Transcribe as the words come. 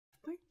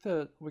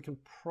that we can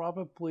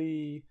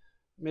probably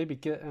maybe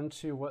get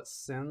into what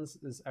SENS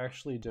is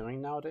actually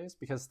doing nowadays,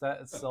 because that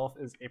Yeah, itself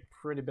is a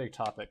pretty big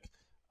topic.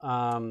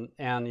 And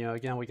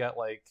again, we got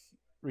like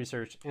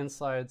research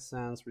inside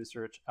SENS,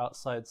 research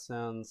outside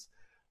SENS,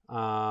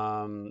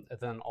 and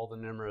then all the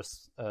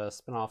numerous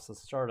spin-offs and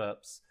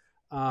startups.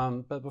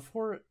 But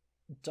before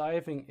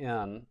diving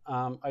in,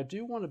 I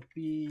do want to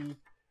be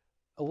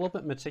a little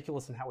bit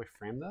meticulous in how we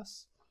frame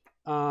this.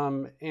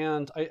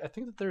 And I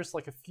think that there's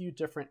like a few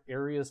different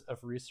areas of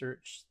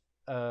research,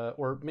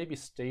 or maybe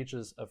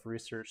stages of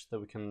research that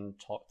we can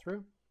talk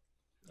through.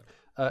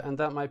 And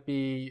that might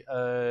be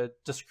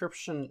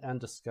description and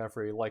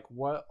discovery, like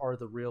what are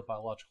the real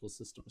biological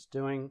systems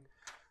doing?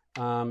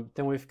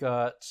 Then we've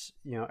got,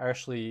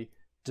 actually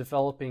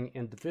developing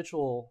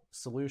individual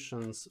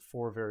solutions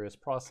for various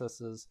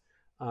processes.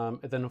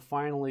 And then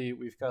finally,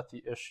 we've got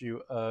the issue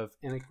of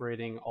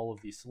integrating all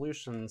of these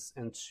solutions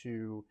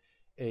into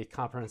a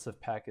comprehensive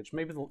package.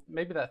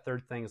 Maybe that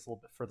third thing is a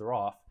little bit further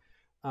off.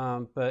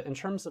 But in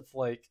terms of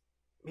like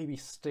maybe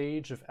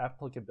stage of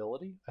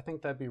applicability, I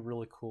think that'd be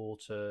really cool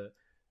to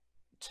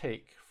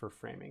take for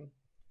framing.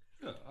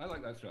 yeah, I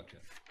like that structure.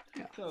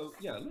 Yeah, So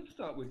yeah, let's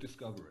start with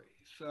discovery.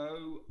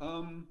 So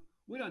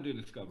we don't do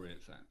discovery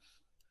at Sense.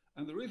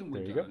 And the reason we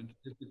there you go. don't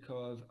is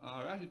because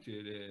our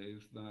attitude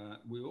is that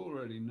we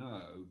already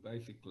know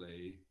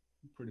basically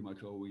pretty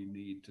much all we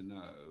need to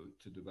know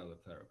to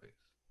develop therapies.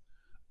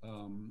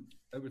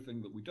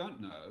 Everything that we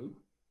don't know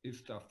is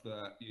stuff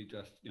that you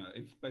just,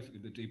 it's basically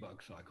the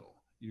debug cycle.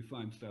 You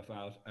find stuff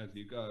out as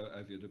you go,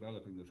 as you're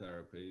developing the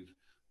therapies,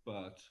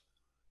 but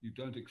you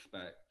don't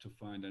expect to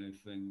find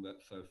anything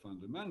that's so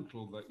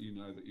fundamental that you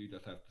know that you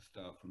just have to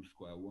start from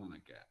square one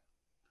again.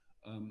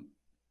 Um,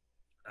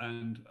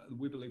 and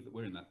we believe that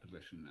we're in that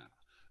position now.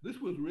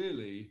 This was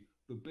really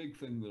the big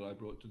thing that I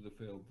brought to the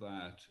field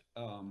that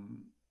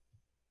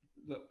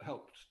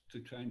helped to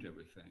change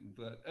everything.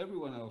 That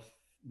everyone else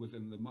was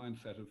in the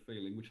mindset of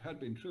feeling, which had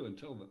been true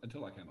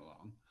until I came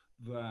along,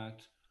 that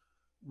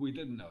we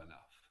didn't know enough.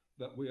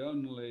 That we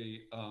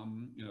only,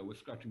 were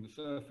scratching the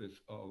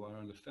surface of our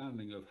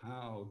understanding of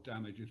how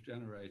damage is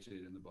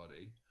generated in the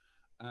body,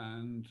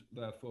 and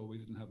therefore we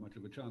didn't have much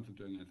of a chance of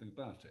doing anything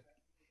about it.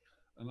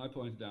 And I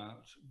pointed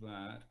out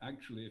that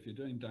actually, if you're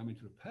doing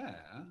damage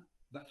repair,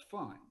 that's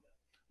fine.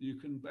 You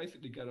can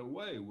basically get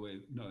away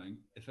with knowing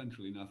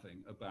essentially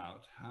nothing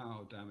about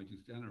how damage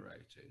is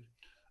generated.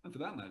 And for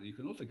that matter, you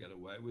can also get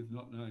away with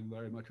not knowing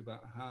very much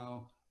about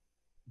how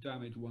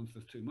damage, once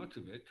there's too much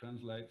of it,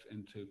 translates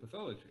into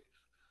pathologies.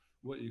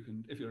 What you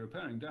can, if you're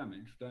repairing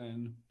damage,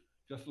 then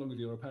just as long as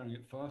you're repairing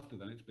it faster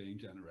than it's being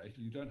generated,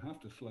 you don't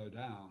have to slow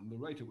down the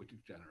rate at which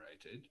it's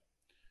generated.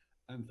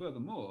 And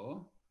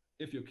furthermore,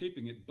 if you're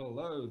keeping it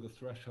below the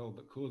threshold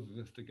that causes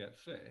us to get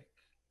sick,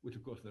 which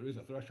of course there is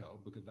a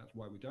threshold because that's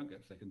why we don't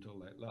get sick until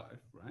late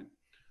life, right?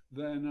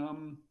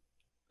 Then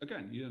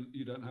again,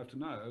 you don't have to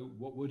know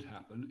what would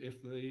happen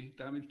if the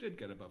damage did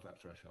get above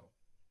that threshold.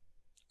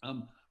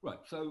 Right,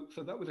 so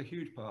that was a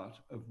huge part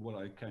of what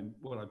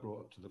I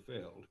brought to the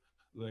field,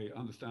 the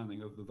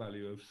understanding of the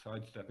value of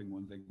sidestepping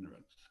one's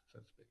ignorance, so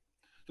to speak.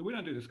 So we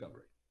don't do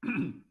discovery,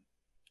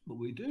 but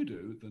we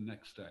do the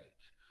next stage.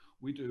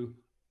 We do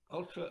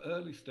ultra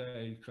early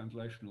stage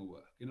translational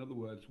work. In other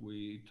words,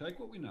 we take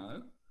what we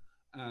know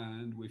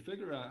and we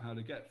figure out how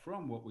to get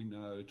from what we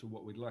know to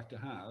what we'd like to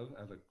have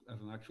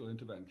as an actual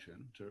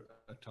intervention to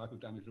a type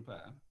of damage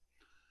repair.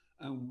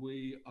 And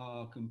we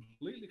are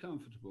completely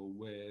comfortable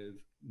with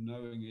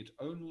knowing it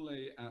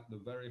only at the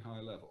very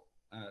high level,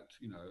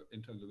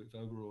 in terms of its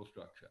overall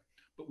structure.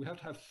 But we have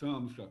to have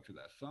some structure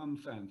there,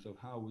 some sense of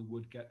how we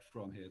would get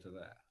from here to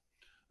there.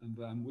 And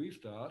then we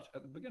start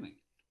at the beginning.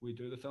 We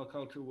do the cell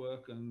culture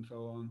work and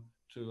so on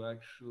to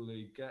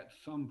actually get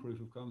some proof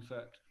of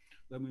concept.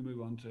 Then we move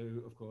on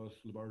to, of course,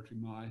 laboratory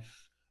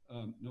mice,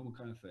 normal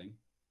kind of thing.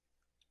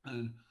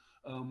 And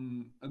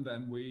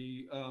then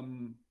we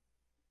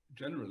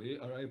generally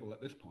are able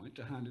at this point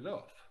to hand it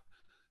off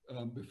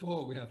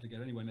before we have to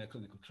get anywhere near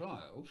clinical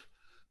trials,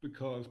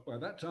 because by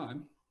that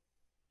time,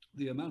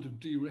 the amount of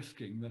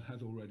de-risking that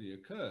has already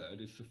occurred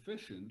is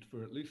sufficient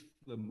for at least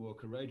the more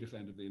courageous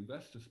end of the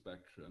investor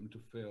spectrum to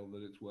feel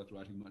that it's worth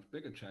writing much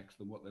bigger checks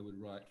than what they would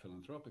write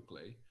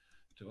philanthropically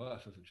to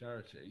us as a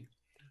charity.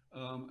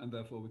 And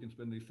therefore we can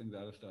spin these things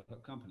out of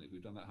startup companies.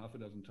 We've done that half a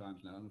dozen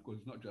times now. And of course,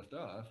 it's not just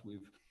us.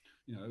 We've,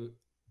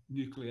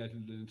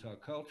 nucleated an entire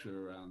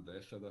culture around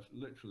this. So there's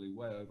literally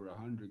way over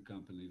 100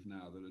 companies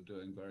now that are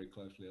doing very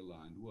closely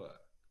aligned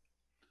work.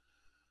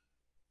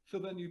 So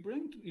then you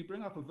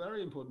bring up a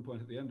very important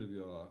point at the end of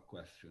your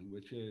question,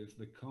 which is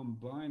the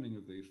combining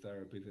of these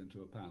therapies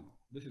into a panel.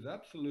 This is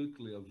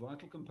absolutely a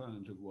vital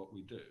component of what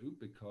we do,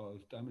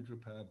 because damage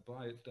repair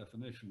by its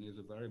definition is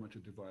very much a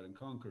divide and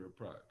conquer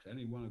approach.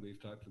 Any one of these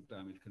types of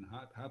damage can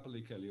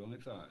happily kill you on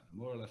its own,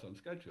 more or less on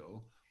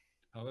schedule,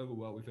 however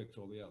well we fix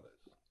all the others.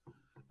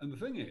 And the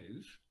thing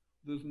is,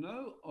 there's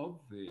no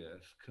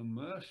obvious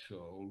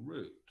commercial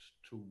route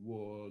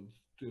towards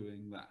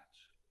doing that.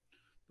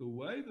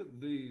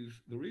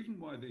 The reason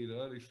why these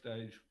early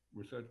stage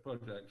research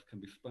projects can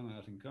be spun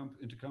out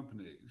into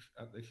companies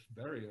at this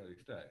very early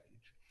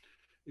stage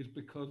is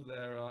because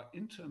there are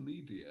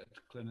intermediate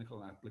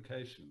clinical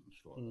applications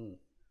for them. Mm.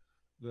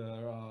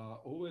 There are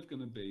always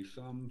going to be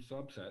some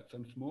subset,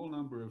 some small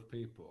number of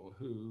people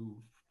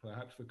who,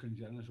 perhaps for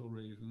congenital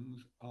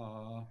reasons,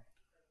 are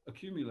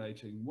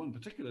accumulating one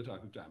particular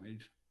type of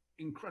damage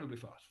incredibly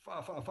fast,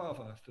 far, far, far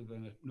faster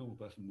than a normal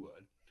person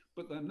would.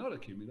 But they're not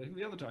accumulating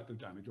the other type of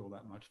damage all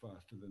that much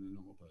faster than a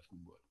normal person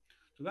would.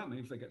 So that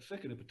means they get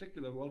sick in a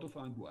particular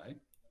well-defined way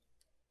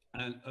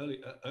and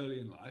early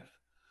in life,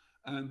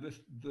 and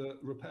the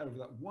repair of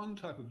that one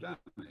type of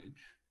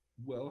damage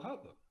will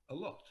help them a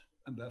lot,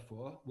 and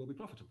therefore will be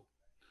profitable.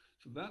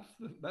 So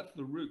that's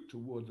the route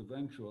towards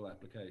eventual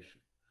application.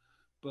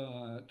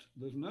 But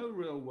there's no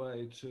real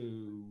way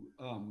to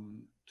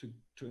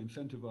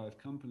incentivize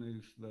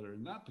companies that are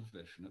in that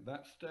position at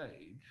that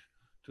stage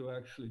to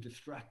actually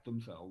distract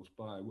themselves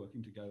by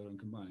working together and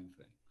combining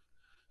things.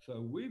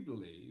 So we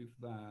believe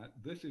that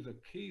this is a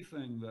key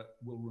thing that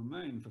will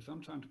remain for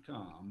some time to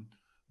come,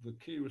 the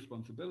key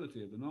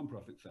responsibility of the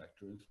non-profit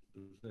sector, and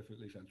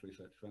specifically SENS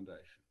Research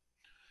Foundation.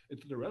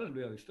 It's at a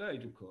relatively early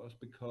stage, of course,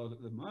 because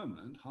at the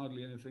moment,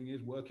 hardly anything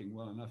is working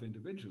well enough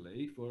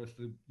individually for us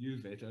to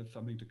use it as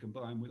something to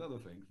combine with other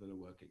things that are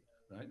working,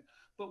 right?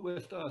 But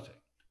we're starting.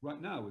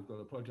 Right now, we've got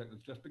a project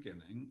that's just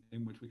beginning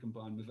in which we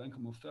combine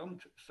mesenchymal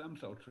stem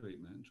cell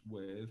treatment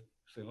with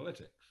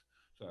senolytics.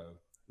 So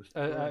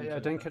I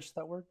didn't catch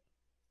that word.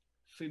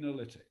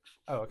 Senolytics.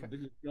 Oh, okay.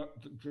 These are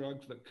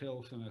drugs that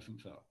kill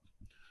senescent cells.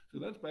 So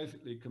that's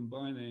basically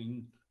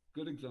combining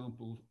good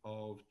examples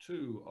of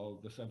 2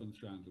 of the 7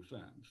 strands of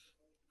SENS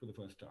for the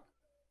first time.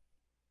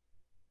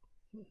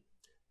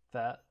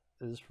 That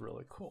is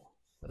really cool.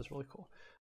 That is really cool.